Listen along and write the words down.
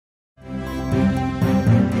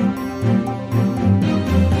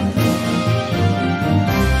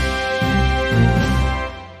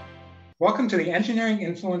Welcome to the Engineering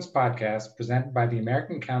Influence podcast presented by the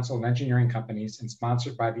American Council of Engineering Companies and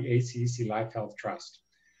sponsored by the ACEC Life Health Trust.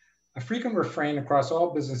 A frequent refrain across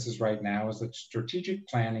all businesses right now is that strategic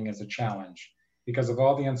planning is a challenge because of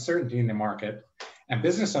all the uncertainty in the market, and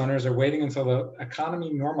business owners are waiting until the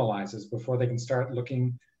economy normalizes before they can start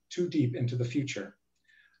looking too deep into the future.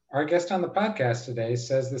 Our guest on the podcast today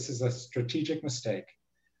says this is a strategic mistake.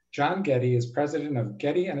 John Geddie is president of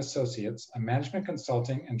Geddie and Associates, a management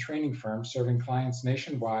consulting and training firm serving clients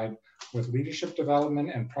nationwide with leadership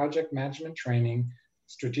development and project management training,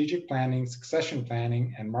 strategic planning, succession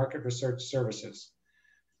planning, and market research services.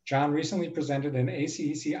 John recently presented an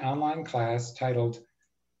ACEC online class titled,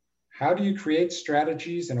 "How do you create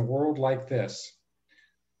strategies in a world like this?"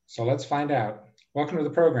 So let's find out. Welcome to the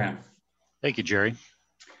program. Thank you, Jerry.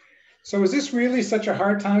 So is this really such a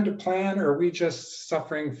hard time to plan, or are we just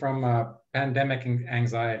suffering from pandemic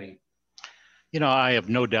anxiety? You know, I have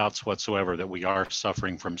no doubts whatsoever that we are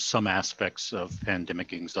suffering from some aspects of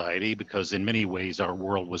pandemic anxiety because in many ways our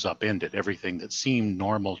world was upended. Everything that seemed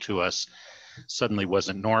normal to us suddenly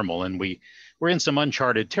wasn't normal. And we're in some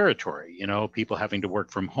uncharted territory, you know, people having to work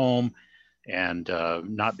from home and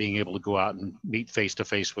not being able to go out and meet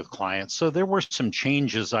face-to-face with clients. So there were some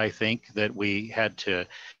changes, I think, that we had to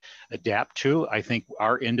adapt to. I think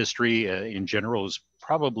our industry in general is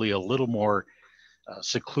probably a little more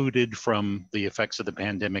secluded from the effects of the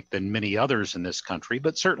pandemic than many others in this country,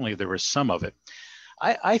 but certainly there was some of it.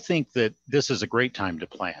 I think that this is a great time to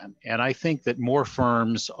plan. And I think that more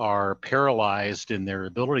firms are paralyzed in their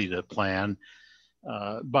ability to plan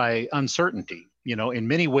by uncertainty. You know, in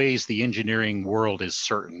many ways, the engineering world is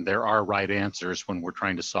certain. There are right answers when we're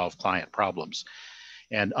trying to solve client problems.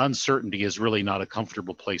 And uncertainty is really not a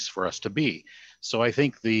comfortable place for us to be. So I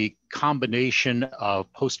think the combination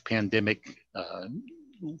of post-pandemic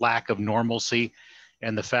lack of normalcy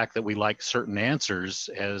and the fact that we like certain answers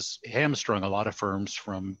has hamstrung a lot of firms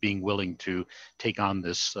from being willing to take on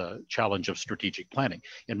this challenge of strategic planning.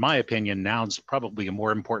 In my opinion, now's probably a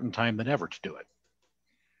more important time than ever to do it.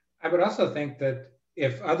 I would also think that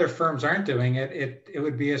if other firms aren't doing it, it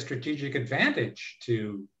would be a strategic advantage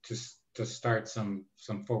to start some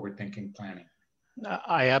forward-thinking planning.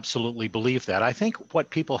 I absolutely believe that. I think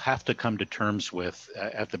what people have to come to terms with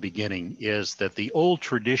at the beginning is that the old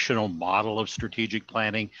traditional model of strategic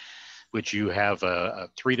planning, which you have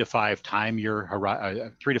a 3 to 5 year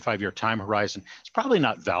time horizon, is probably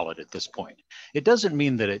not valid at this point. It doesn't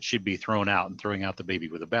mean that it should be thrown out and throwing out the baby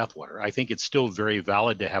with the bathwater. I think it's still very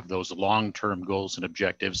valid to have those long-term goals and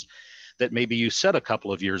objectives that maybe you set a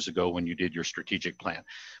couple of years ago when you did your strategic plan.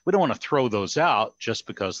 We don't want to throw those out just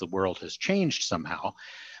because the world has changed somehow.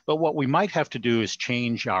 But what we might have to do is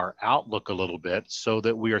change our outlook a little bit so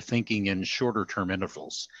that we are thinking in shorter term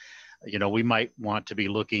intervals. You know, we might want to be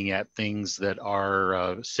looking at things that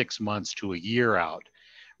are 6 months to a year out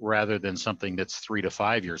rather than something that's 3 to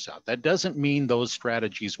 5 years out. That doesn't mean those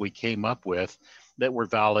strategies we came up with that were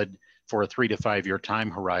valid for a 3 to 5 year time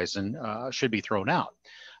horizon should be thrown out.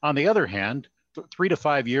 On the other hand, 3 to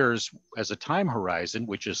 5 years as a time horizon,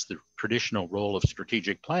 which is the traditional role of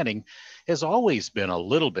strategic planning, has always been a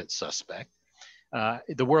little bit suspect.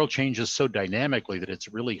 The world changes so dynamically that it's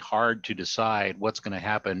really hard to decide what's going to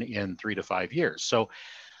happen in 3 to 5 years. So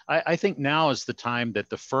I think now is the time that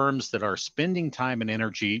the firms that are spending time and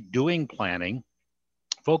energy doing planning,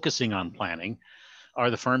 focusing on planning, are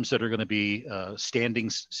the firms that are going to be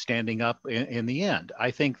standing up in the end. I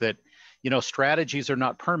think that, you know, strategies are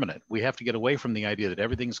not permanent. We have to get away from the idea that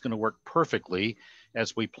everything's going to work perfectly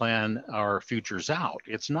as we plan our futures out.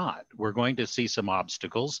 It's not. We're going to see some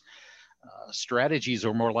obstacles. Strategies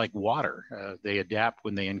are more like water. They adapt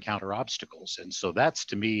when they encounter obstacles. And so that's,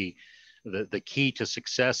 to me, the key to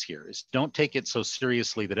success here is don't take it so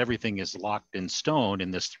seriously that everything is locked in stone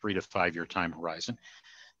in this 3 to 5 year time horizon.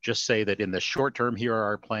 Just say that in the short term, here are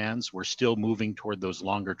our plans. We're still moving toward those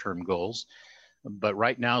longer term goals. But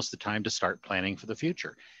right now is the time to start planning for the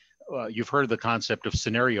future. You've heard of the concept of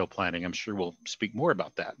scenario planning. I'm sure we'll speak more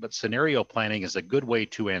about that. But scenario planning is a good way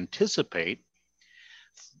to anticipate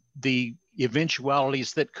the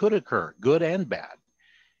eventualities that could occur, good and bad.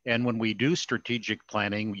 And when we do strategic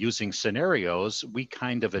planning using scenarios, we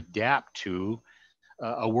kind of adapt to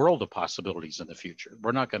a world of possibilities in the future.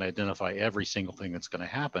 We're not going to identify every single thing that's going to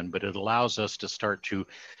happen, but it allows us to start to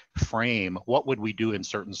frame what would we do in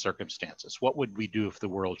certain circumstances? What would we do if the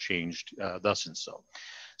world changed thus and so?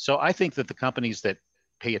 So I think that the companies that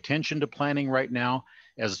pay attention to planning right now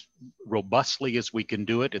as robustly as we can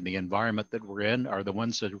do it in the environment that we're in are the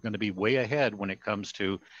ones that are going to be way ahead when it comes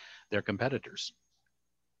to their competitors.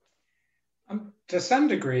 To some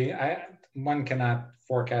degree, one cannot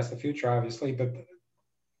forecast the future, obviously, but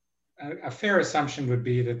a fair assumption would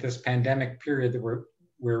be that this pandemic period that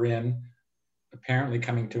we're in, apparently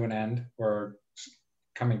coming to an end or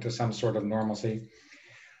coming to some sort of normalcy,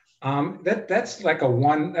 that's like a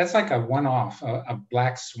one-off, a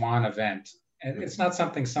black swan event. And it's not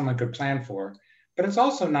something someone could plan for, but it's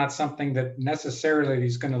also not something that necessarily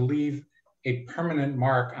is going to leave a permanent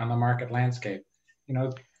mark on the market landscape. You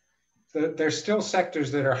know, there's still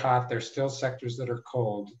sectors that are hot. There's still sectors that are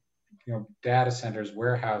cold. You know, data centers,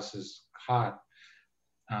 warehouses, hot.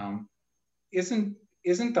 Isn't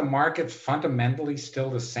the market fundamentally still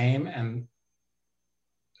the same and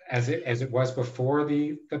as it was before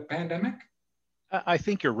the pandemic? I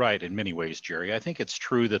think you're right in many ways, Jerry. I think it's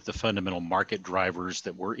true that the fundamental market drivers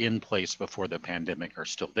that were in place before the pandemic are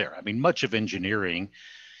still there. I mean, much of engineering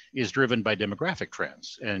is driven by demographic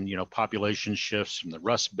trends and, you know, population shifts from the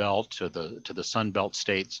Rust Belt to the Sun Belt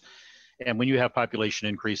states. And when you have population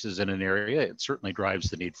increases in an area, it certainly drives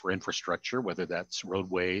the need for infrastructure, whether that's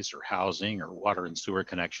roadways or housing or water and sewer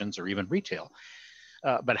connections or even retail.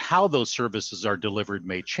 But how those services are delivered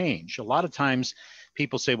may change. A lot of times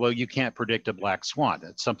people say, well, you can't predict a black swan.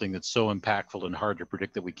 It's something that's so impactful and hard to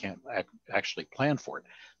predict that we can't actually plan for it.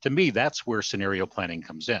 To me, that's where scenario planning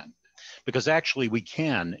comes in, because actually we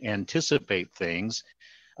can anticipate things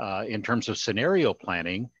in terms of scenario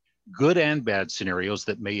planning, good and bad scenarios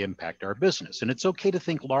that may impact our business. And it's okay to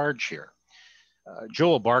think large here.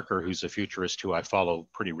 Joel Barker, who's a futurist who I follow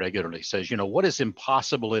pretty regularly, says, you know, what is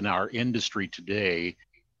impossible in our industry today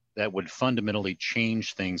that would fundamentally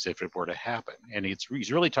change things if it were to happen? And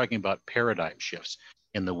he's really talking about paradigm shifts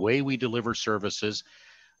in the way we deliver services.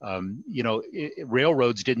 You know,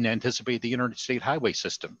 railroads didn't anticipate the interstate highway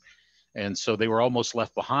system. And so they were almost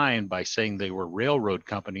left behind by saying they were railroad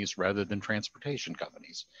companies rather than transportation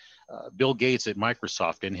companies. Bill Gates at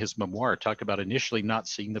Microsoft in his memoir talked about initially not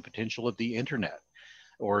seeing the potential of the internet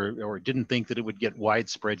or didn't think that it would get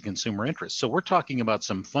widespread consumer interest. So we're talking about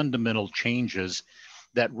some fundamental changes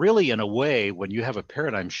that really, in a way, when you have a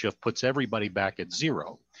paradigm shift, puts everybody back at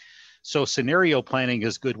zero. So scenario planning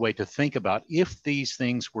is a good way to think about, if these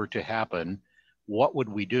things were to happen, what would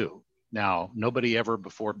we do? Now, nobody ever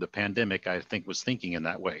before the pandemic, I think, was thinking in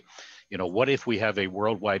that way. You know, what if we have a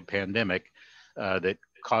worldwide pandemic that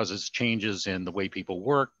causes changes in the way people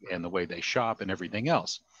work and the way they shop and everything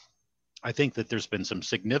else? I think that there's been some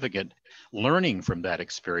significant learning from that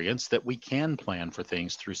experience that we can plan for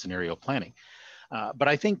things through scenario planning. But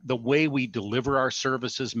I think the way we deliver our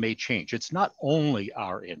services may change. It's not only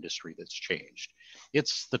our industry that's changed,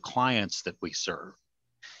 it's the clients that we serve.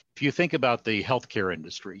 If you think about the healthcare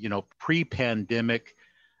industry, you know, pre-pandemic,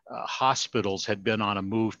 hospitals had been on a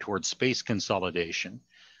move towards space consolidation,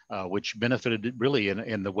 which benefited really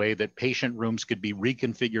in the way that patient rooms could be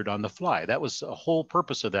reconfigured on the fly. That was a whole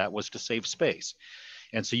purpose of that, was to save space.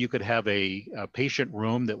 And so you could have a patient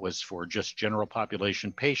room that was for just general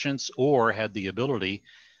population patients, or had the ability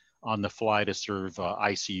on the fly to serve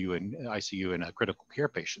ICU and critical care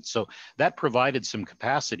patients. So that provided some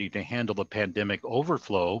capacity to handle the pandemic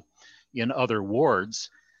overflow in other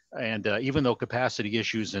wards. And even though capacity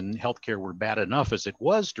issues in healthcare were bad enough as it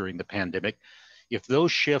was during the pandemic, if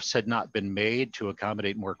those shifts had not been made to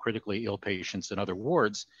accommodate more critically ill patients in other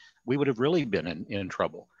wards, we would have really been in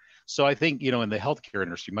trouble. So I think, you know, in the healthcare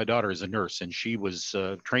industry, my daughter is a nurse and she was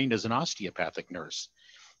trained as an osteopathic nurse,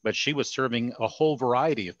 but she was serving a whole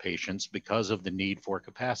variety of patients because of the need for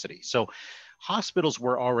capacity. So hospitals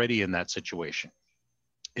were already in that situation.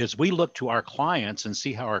 As we look to our clients and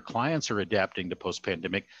see how our clients are adapting to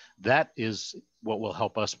post-pandemic, that is what will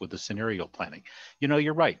help us with the scenario planning. You know,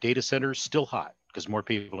 you're right, data centers still hot because more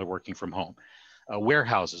people are working from home.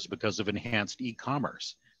 Warehouses because of enhanced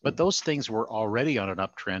e-commerce. But those things were already on an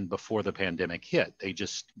uptrend before the pandemic hit. They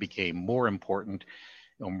just became more important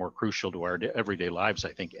or more crucial to our everyday lives,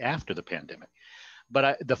 I think, after the pandemic.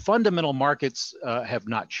 But the fundamental markets have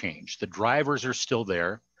not changed. The drivers are still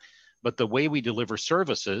there, but the way we deliver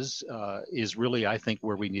services is really, I think,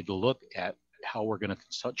 where we need to look at how we're going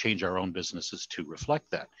to change our own businesses to reflect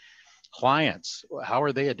that. Clients, how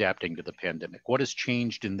are they adapting to the pandemic? What has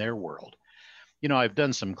changed in their world? You know, I've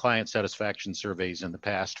done some client satisfaction surveys in the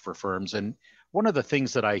past for firms, and one of the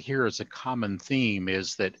things that I hear as a common theme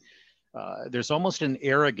is that there's almost an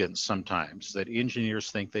arrogance sometimes that engineers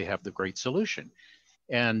think they have the great solution.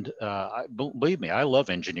 And believe me, I love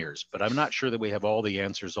engineers, but I'm not sure that we have all the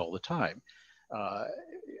answers all the time.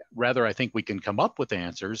 Rather, I think we can come up with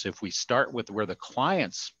answers if we start with where the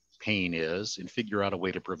client's pain is and figure out a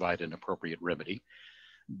way to provide an appropriate remedy.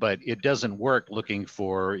 But it doesn't work looking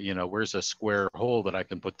for, you know, where's a square hole that I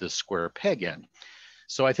can put this square peg in.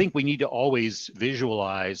 So I think we need to always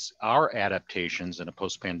visualize our adaptations in a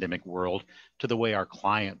post-pandemic world to the way our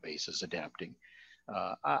client base is adapting.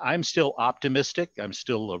 I'm still optimistic. I'm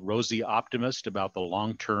still a rosy optimist about the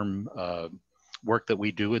long-term work that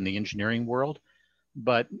we do in the engineering world,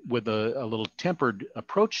 but with a little tempered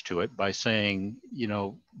approach to it by saying, you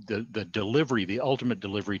know, the delivery, the ultimate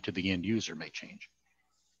delivery to the end user may change.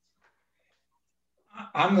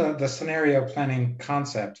 On the scenario planning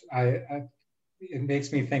concept, it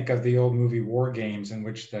makes me think of the old movie War Games, in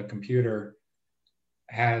which the computer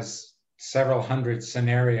has several hundred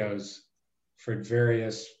scenarios for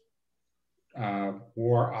various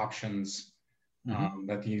war options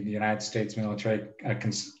that the United States military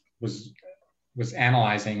was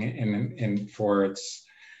analyzing in for its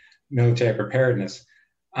military preparedness.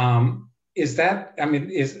 Is that, I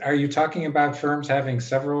mean, are you talking about firms having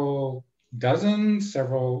several dozen,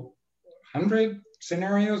 several hundred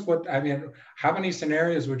scenarios? What, I mean, how many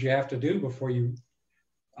scenarios would you have to do before you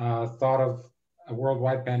thought of a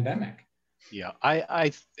worldwide pandemic? Yeah,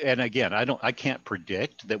 and again, I can't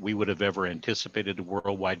predict that we would have ever anticipated a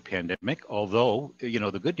worldwide pandemic. Although, you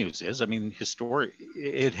know, the good news is, I mean,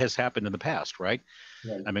 it has happened in the past, right?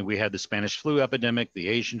 Right. I mean, we had the Spanish flu epidemic, the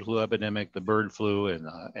Asian flu epidemic, the bird flu,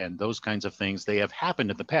 and those kinds of things. They have happened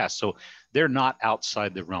in the past, so they're not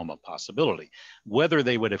outside the realm of possibility. Whether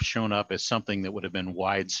they would have shown up as something that would have been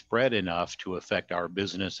widespread enough to affect our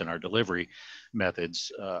business and our delivery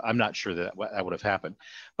methods, I'm not sure that would have happened.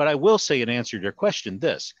 But I will say, in answer to your question,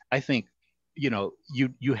 this: I think, you know,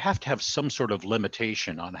 you have to have some sort of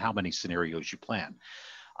limitation on how many scenarios you plan.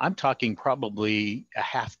 I'm talking probably a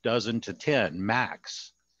half dozen to 10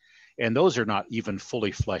 max. And those are not even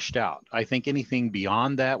fully fleshed out. I think anything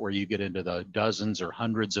beyond that, where you get into the dozens or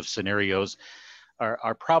hundreds of scenarios,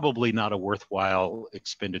 are probably not a worthwhile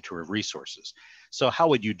expenditure of resources. So how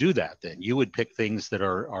would you do that then? You would pick things that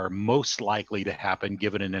are most likely to happen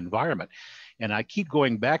given an environment. And I keep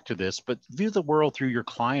going back to this, but view the world through your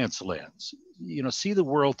client's lens. You know, see the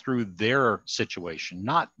world through their situation,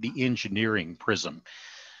 not the engineering prism.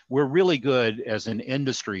 We're really good as an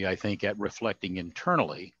industry, I think, at reflecting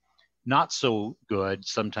internally, not so good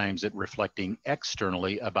sometimes at reflecting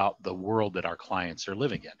externally about the world that our clients are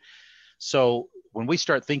living in. So when we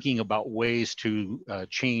start thinking about ways to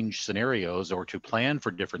change scenarios or to plan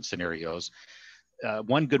for different scenarios,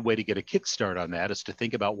 one good way to get a kickstart on that is to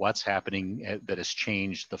think about what's happening that has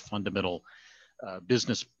changed the fundamental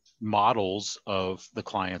business models of the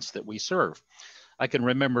clients that we serve. I can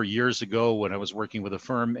remember years ago when I was working with a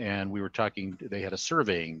firm and we were talking, they had a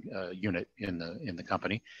surveying unit in the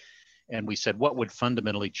company. And we said, what would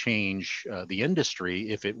fundamentally change the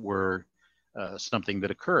industry if it were something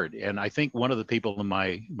that occurred? And I think one of the people in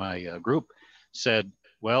my group said,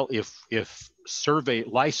 well, if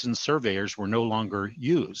licensed surveyors were no longer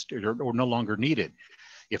used or no longer needed,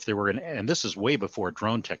 if there were and this is way before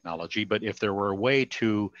drone technology, but if there were a way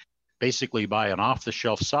to basically buy an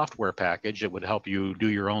off-the-shelf software package that would help you do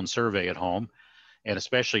your own survey at home, and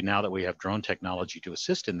especially now that we have drone technology to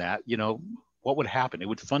assist in that, you know, what would happen? It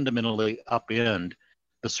would fundamentally upend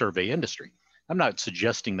the survey industry. I'm not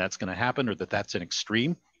suggesting that's going to happen or that that's an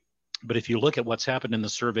extreme, but if you look at what's happened in the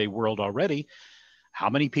survey world already, how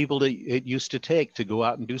many people did it used to take to go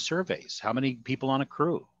out and do surveys? How many people on a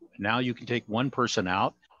crew? Now you can take one person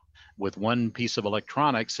out with one piece of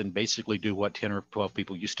electronics and basically do what 10 or 12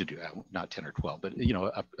 people used to do. Not 10 or 12, but, you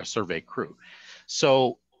know, a survey crew.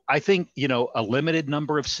 So I think, you know, a limited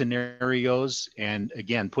number of scenarios, and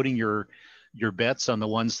again, putting your bets on the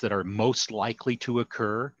ones that are most likely to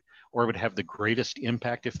occur or would have the greatest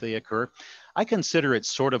impact if they occur. I consider it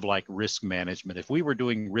sort of like risk management. If we were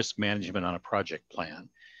doing risk management on a project plan,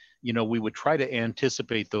 you know, we would try to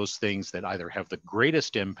anticipate those things that either have the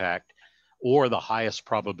greatest impact or the highest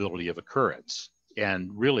probability of occurrence. And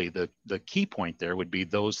really the key point there would be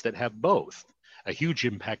those that have both a huge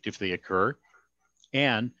impact if they occur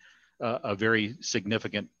and a very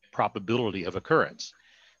significant probability of occurrence.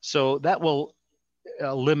 So that will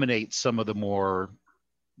eliminate some of the more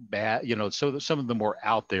bad, you know, so some of the more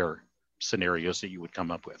out there scenarios that you would come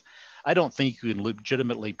up with. I don't think you can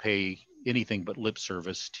legitimately pay anything but lip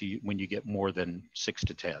service to when you get more than 6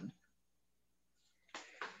 to 10.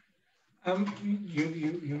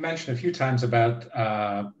 You mentioned a few times about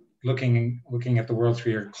looking at the world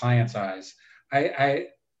through your client's eyes. I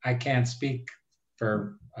can't speak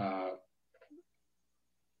for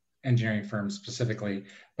engineering firms specifically,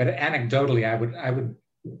 but anecdotally, I would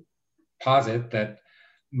posit that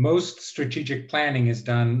most strategic planning is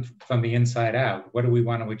done from the inside out. What do we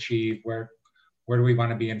want to achieve? Where do we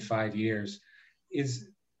want to be in 5 years?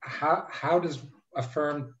 How does a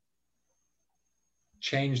firm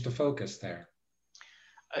change the focus there?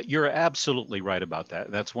 You're absolutely right about that.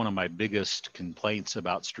 That's one of my biggest complaints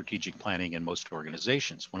about strategic planning in most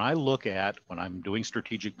organizations. When I'm doing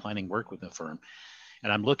strategic planning work with a firm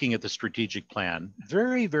and I'm looking at the strategic plan,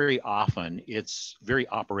 very, very often it's very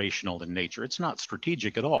operational in nature. It's not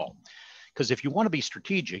strategic at all. Because if you want to be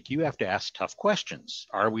strategic, you have to ask tough questions.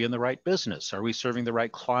 Are we in the right business? Are we serving the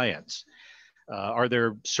right clients? Are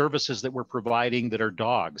there services that we're providing that are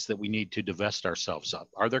dogs that we need to divest ourselves of?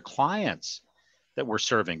 Are there clients that we're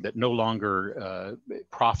serving that no longer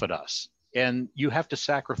profit us? And you have to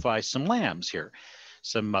sacrifice some lambs here,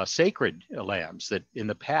 some sacred lambs that in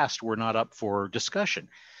the past were not up for discussion.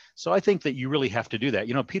 So I think that you really have to do that.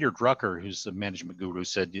 Peter Drucker, who's the management guru,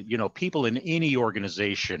 said, people in any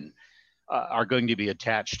organization are going to be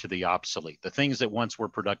attached to the obsolete, the things that once were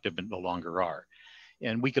productive but no longer are.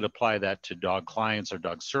 And we could apply that to dog clients or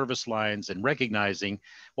dog service lines, and recognizing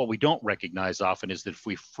what we don't recognize often is that if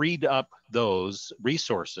we freed up those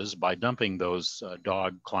resources by dumping those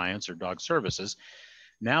dog clients or dog services,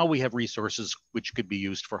 now we have resources which could be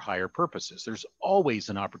used for higher purposes. There's always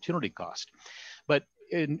an opportunity cost. But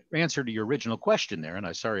in answer to your original question there, and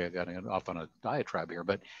I'm sorry I got off on a diatribe here,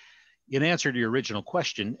 but in answer to your original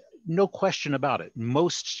question, no question about it.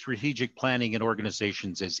 Most strategic planning in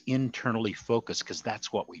organizations is internally focused because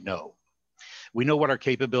that's what we know. We know what our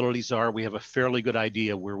capabilities are. We have a fairly good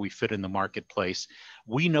idea where we fit in the marketplace.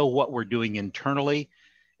 We know what we're doing internally,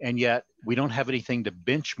 and yet we don't have anything to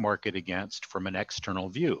benchmark it against from an external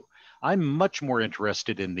view. I'm much more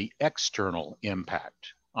interested in the external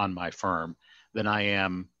impact on my firm than I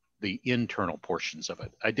am the internal portions of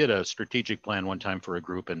it. I did a strategic plan one time for a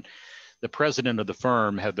group, and the president of the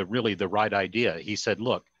firm had the right idea. He said,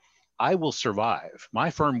 look, I will survive.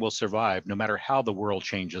 My firm will survive no matter how the world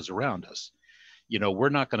changes around us. We're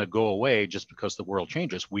not going to go away just because the world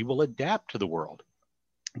changes. We will adapt to the world.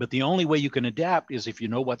 But the only way you can adapt is if you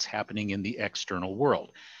know what's happening in the external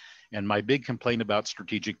world. And my big complaint about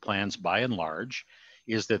strategic plans, by and large,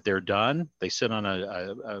 is that they're done. They sit on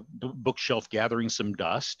a bookshelf gathering some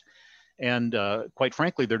dust. And quite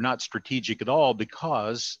frankly, they're not strategic at all,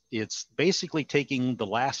 because it's basically taking the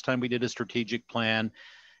last time we did a strategic plan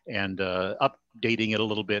and updating it a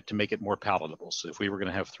little bit to make it more palatable. So if we were going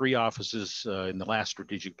to have 3 offices in the last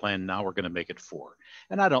strategic plan, now we're going to make it 4.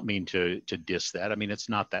 And I don't mean to diss that. I mean, it's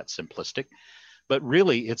not that simplistic. But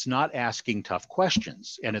really, it's not asking tough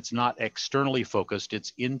questions, and it's not externally focused,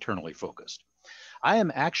 it's internally focused. I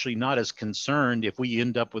am actually not as concerned if we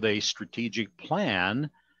end up with a strategic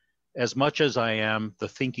plan as much as I am the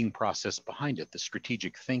thinking process behind it, the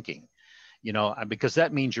strategic thinking, because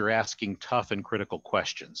that means you're asking tough and critical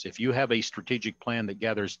questions. If you have a strategic plan that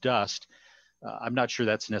gathers dust, I'm not sure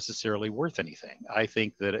that's necessarily worth anything. I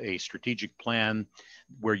think that a strategic plan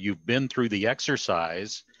where you've been through the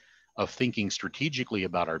exercise of thinking strategically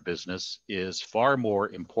about our business is far more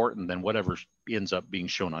important than whatever ends up being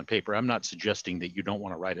shown on paper. I'm not suggesting that you don't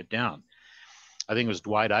want to write it down. I think it was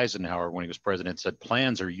Dwight Eisenhower, when he was president, said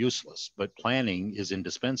plans are useless, but planning is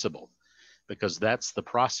indispensable, because that's the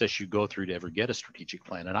process you go through to ever get a strategic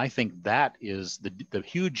plan. And I think that is the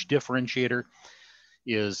huge differentiator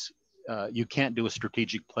is you can't do a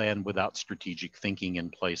strategic plan without strategic thinking in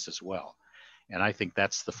place as well. And I think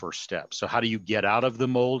that's the first step. So how do you get out of the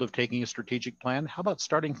mold of taking a strategic plan? How about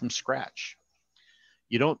starting from scratch?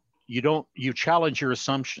 You challenge your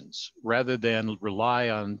assumptions rather than rely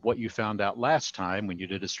on what you found out last time when you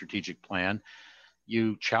did a strategic plan.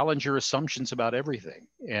 You challenge your assumptions about everything.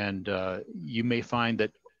 And you may find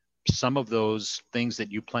that some of those things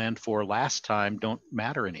that you planned for last time don't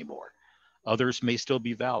matter anymore. Others may still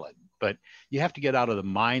be valid, but you have to get out of the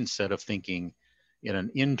mindset of thinking in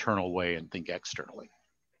an internal way and think externally.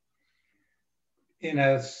 In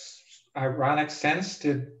a ironic sense,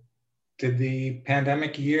 did the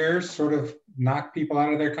pandemic year sort of knock people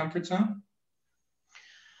out of their comfort zone?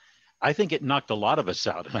 I think it knocked a lot of us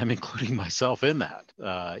out, and I'm including myself in that.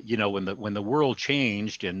 When the world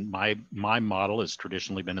changed, and my model has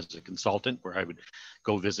traditionally been as a consultant, where I would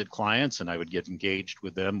go visit clients and I would get engaged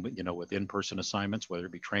with them, with in-person assignments, whether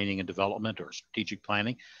it be training and development or strategic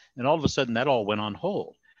planning, and all of a sudden that all went on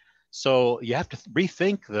hold. So you have to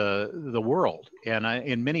rethink the world. And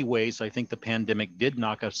in many ways, I think the pandemic did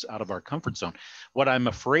knock us out of our comfort zone. What I'm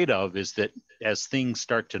afraid of is that as things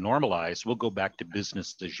start to normalize, we'll go back to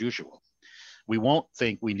business as usual. We won't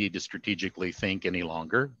think we need to strategically think any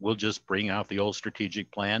longer. We'll just bring out the old strategic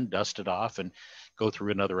plan, dust it off, and go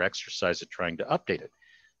through another exercise of trying to update it.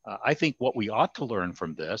 I think what we ought to learn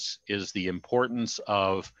from this is the importance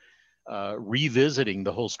of revisiting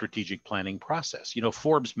the whole strategic planning process. You know,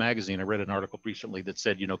 Forbes magazine, I read an article recently that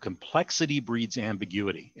said, you know, complexity breeds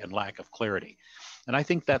ambiguity and lack of clarity. And I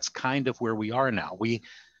think that's kind of where we are now.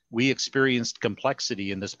 We experienced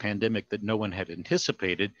complexity in this pandemic that no one had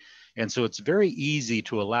anticipated. And so it's very easy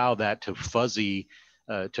to allow that to fuzz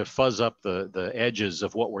up the edges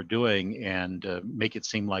of what we're doing and make it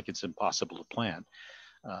seem like it's impossible to plan.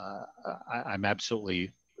 I'm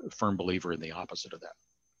absolutely a firm believer in the opposite of that.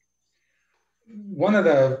 One of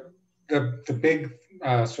the big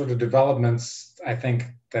sort of developments I think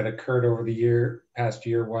that occurred over the past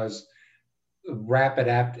year was rapid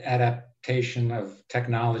adaptation of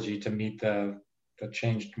technology to meet the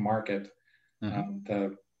changed market,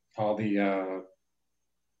 all the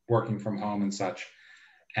working from home and such,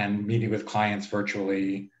 and meeting with clients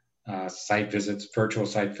virtually, site visits, virtual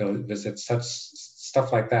site visits, such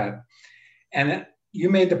stuff like that. And you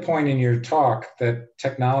made the point in your talk that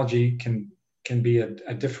technology can be a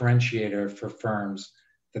differentiator for firms,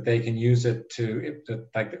 that they can use it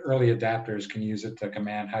like the early adapters can use it to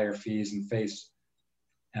command higher fees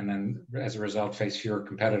and then as a result face fewer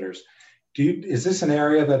competitors. Is this an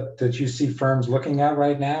area that you see firms looking at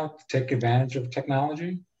right now to take advantage of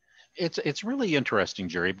technology? It's really interesting,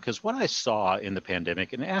 Jerry, because what I saw in the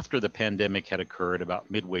pandemic, and after the pandemic had occurred about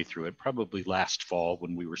midway through it, probably last fall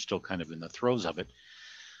when we were still kind of in the throes of it,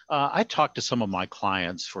 I talked to some of my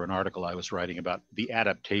clients for an article I was writing about the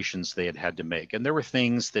adaptations they had to make. And there were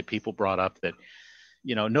things that people brought up that,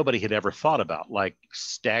 you know, nobody had ever thought about, like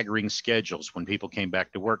staggering schedules when people came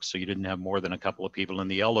back to work so you didn't have more than a couple of people in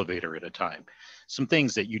the elevator at a time. Some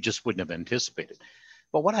things that you just wouldn't have anticipated.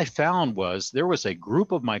 But what I found was there was a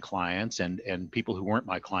group of my clients and people who weren't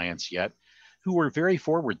my clients yet who were very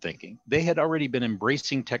forward thinking. They had already been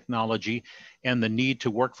embracing technology and the need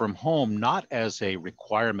to work from home, not as a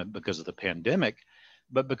requirement because of the pandemic,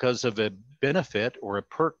 but because of a benefit or a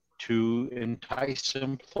perk to entice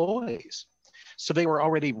employees. So they were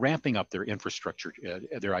already ramping up their infrastructure,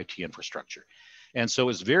 their IT infrastructure. And so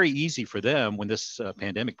it's very easy for them when this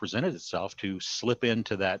pandemic presented itself to slip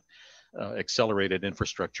into that accelerated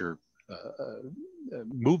infrastructure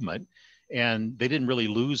movement. And they didn't really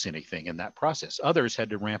lose anything in that process. Others had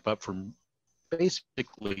to ramp up from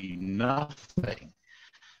basically nothing,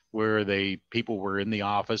 where people were in the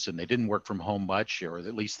office and they didn't work from home much, or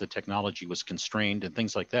at least the technology was constrained and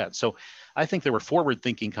things like that. So I think there were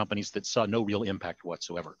forward-thinking companies that saw no real impact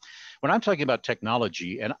whatsoever. When I'm talking about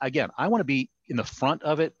technology, and again, I want to be in the front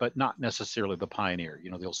of it, but not necessarily the pioneer.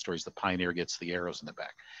 You know, the old stories, the pioneer gets the arrows in the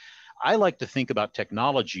back. I like to think about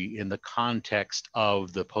technology in the context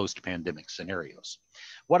of the post-pandemic scenarios.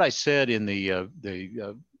 What I said in the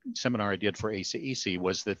seminar I did for ACEC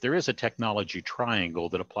was that there is a technology triangle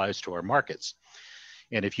that applies to our markets.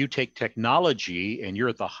 And if you take technology and you're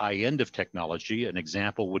at the high end of technology, an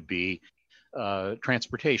example would be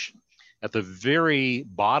transportation. At the very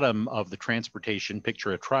bottom of the transportation,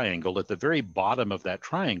 picture a triangle. At the very bottom of that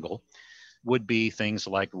triangle would be things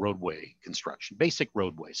like roadway construction, basic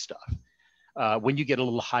roadway stuff. When you get a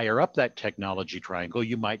little higher up that technology triangle,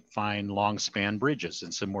 you might find long span bridges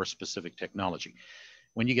and some more specific technology.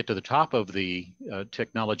 When you get to the top of the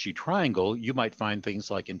technology triangle, you might find things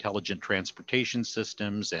like intelligent transportation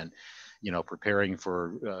systems and, you know, preparing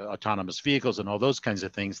for autonomous vehicles and all those kinds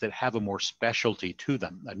of things that have a more specialty to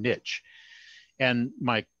them, a niche. And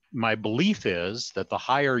my belief is that the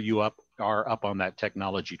higher you are up on that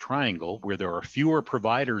technology triangle, where there are fewer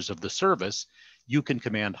providers of the service, you can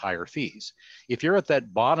command higher fees. If you're at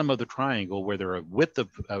that bottom of the triangle, where there are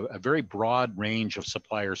a very broad range of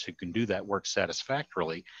suppliers who can do that work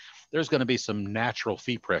satisfactorily, there's going to be some natural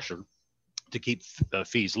fee pressure to keep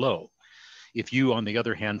fees low. If you, on the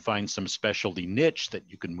other hand, find some specialty niche that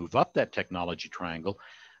you can move up that technology triangle,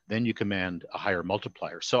 then you command a higher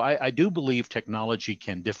multiplier. So I do believe technology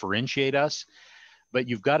can differentiate us, but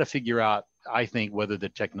you've got to figure out, I think, whether the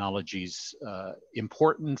technology's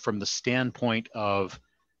important from the standpoint of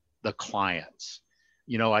the clients.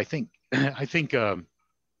 You know, I think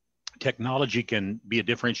technology can be a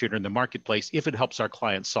differentiator in the marketplace if it helps our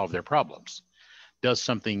clients solve their problems, does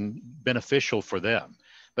something beneficial for them.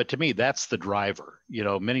 But to me, that's the driver. You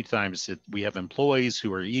know, many times we have employees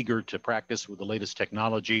who are eager to practice with the latest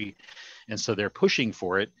technology, and so they're pushing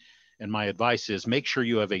for it. And my advice is make sure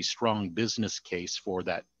you have a strong business case for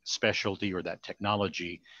that specialty or that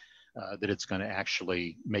technology, that it's going to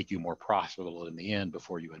actually make you more profitable in the end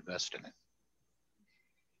before you invest in it.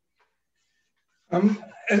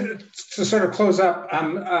 To sort of close up,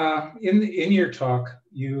 in your talk,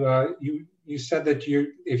 you said that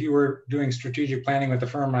if you were doing strategic planning with the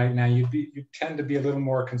firm right now, you tend to be a little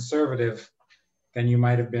more conservative than you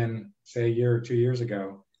might have been, say, a year or 2 years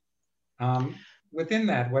ago. Within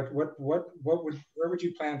that, where would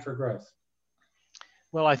you plan for growth?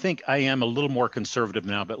 Well, I think I am a little more conservative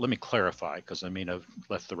now, but let me clarify, because I mean, I've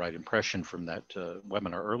left the right impression from that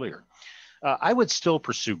webinar earlier. I would still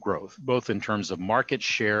pursue growth, both in terms of market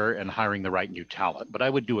share and hiring the right new talent, but I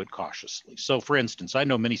would do it cautiously. So for instance, I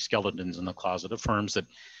know many skeletons in the closet of firms that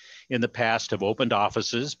in the past have opened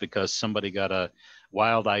offices because somebody got a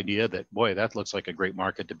wild idea that, boy, that looks like a great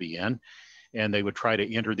market to be in. And they would try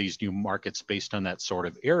to enter these new markets based on that sort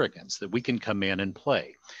of arrogance that we can come in and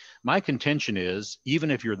play. My contention is,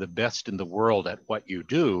 even if you're the best in the world at what you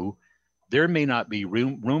do, there may not be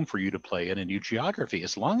room for you to play in a new geography.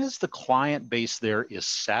 As long as the client base there is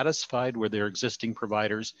satisfied with their existing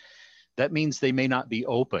providers, that means they may not be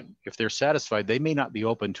open. If they're satisfied, they may not be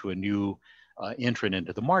open to a new entrant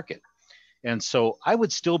into the market. And so I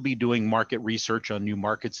would still be doing market research on new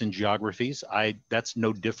markets and geographies. That's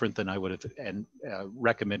no different than I would have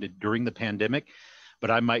recommended during the pandemic,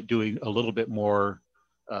 but I might do a little bit more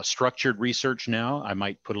structured research now. I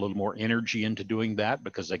might put a little more energy into doing that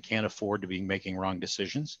because I can't afford to be making wrong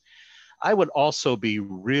decisions. I would also be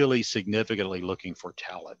really significantly looking for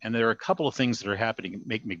talent. And there are a couple of things that are happening that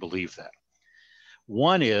make me believe that.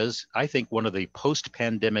 One is, I think one of the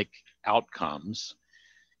post-pandemic outcomes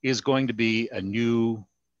is going to be a new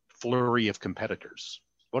flurry of competitors.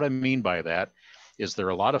 What I mean by that is there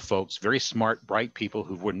are a lot of folks, very smart, bright people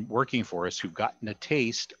who've been working for us who've gotten a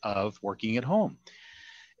taste of working at home.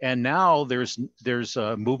 And now there's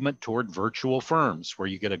a movement toward virtual firms where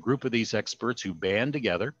you get a group of these experts who band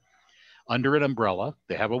together under an umbrella.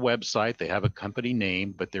 They have a website, they have a company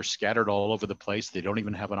name, but they're scattered all over the place. They don't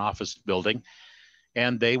even have an office building.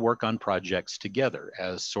 And they work on projects together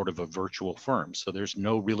as sort of a virtual firm. So there's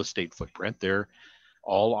no real estate footprint. They're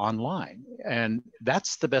all online. And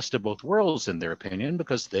that's the best of both worlds, in their opinion,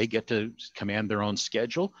 because they get to command their own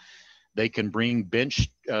schedule. They can bring bench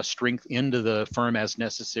strength into the firm as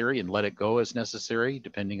necessary and let it go as necessary,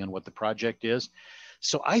 depending on what the project is.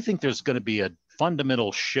 So I think there's going to be a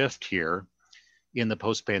fundamental shift here in the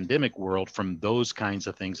post-pandemic world from those kinds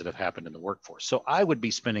of things that have happened in the workforce. So I would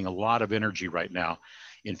be spending a lot of energy right now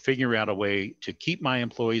in figuring out a way to keep my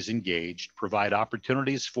employees engaged, provide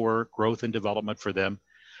opportunities for growth and development for them,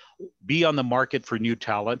 be on the market for new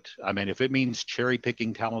talent. I mean, if it means cherry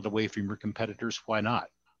picking talent away from your competitors, why not?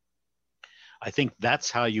 I think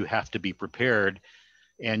that's how you have to be prepared,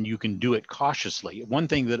 and you can do it cautiously. One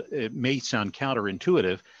thing that it may sound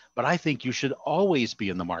counterintuitive, but I think you should always be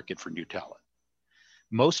in the market for new talent.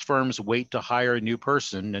 Most firms wait to hire a new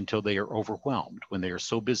person until they are overwhelmed, when they are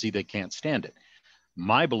so busy they can't stand it.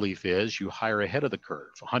 My belief is you hire ahead of the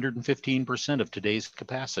curve, 115% of today's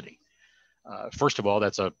capacity. First of all,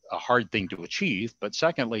 that's a hard thing to achieve, but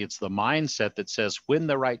secondly, it's the mindset that says when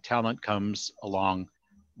the right talent comes along,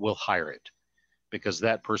 we'll hire it, because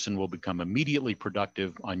that person will become immediately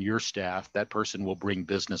productive on your staff. That person will bring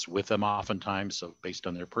business with them oftentimes, so based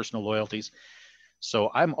on their personal loyalties.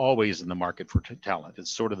 So I'm always in the market for talent.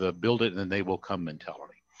 It's sort of the build it and then they will come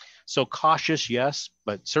mentality. So cautious, yes,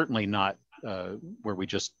 but certainly not where we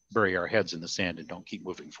just bury our heads in the sand and don't keep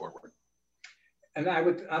moving forward. And I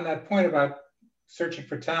would, on that point about searching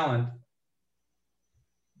for talent,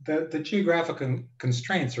 the geographical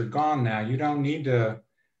constraints are gone now. You don't need a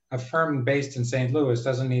firm based in St. Louis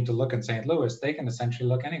doesn't need to look in St. Louis. They can essentially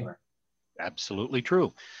look anywhere. Absolutely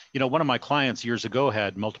true. You know, one of my clients years ago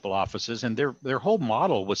had multiple offices, and their whole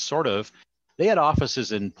model was sort of, they had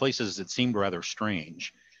offices in places that seemed rather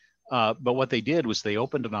strange. But what they did was they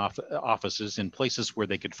opened offices in places where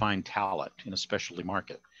they could find talent in a specialty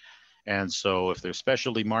market. And so if their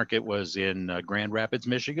specialty market was in Grand Rapids,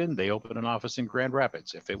 Michigan, they opened an office in Grand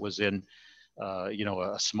Rapids. If it was in,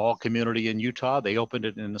 a small community in Utah, they opened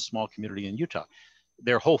it in a small community in Utah.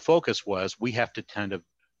 Their whole focus was, we have to kind of,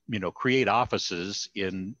 create offices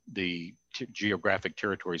in the geographic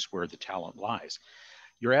territories where the talent lies.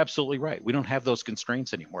 You're absolutely right. We don't have those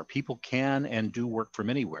constraints anymore. People can and do work from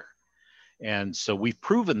anywhere. And so we've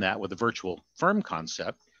proven that with the virtual firm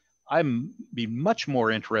concept. I'm be much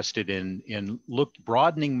more interested in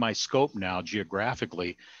broadening my scope now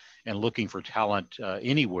geographically and looking for talent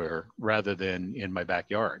anywhere rather than in my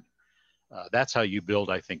backyard. That's how you build,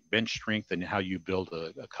 I think, bench strength, and how you build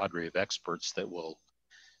a cadre of experts that will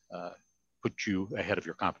put you ahead of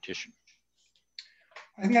your competition.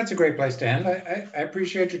 I think that's a great place to end. I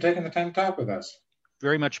appreciate you taking the time to talk with us.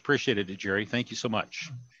 Very much appreciated it, Jerry. Thank you so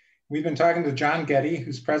much. We've been talking to John Geddie,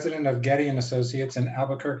 who's president of Geddie and Associates in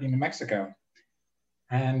Albuquerque, New Mexico.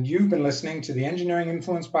 And you've been listening to the Engineering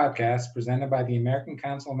Influence podcast presented by the American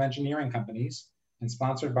Council of Engineering Companies and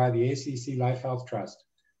sponsored by the ACC Life Health Trust.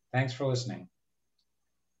 Thanks for listening.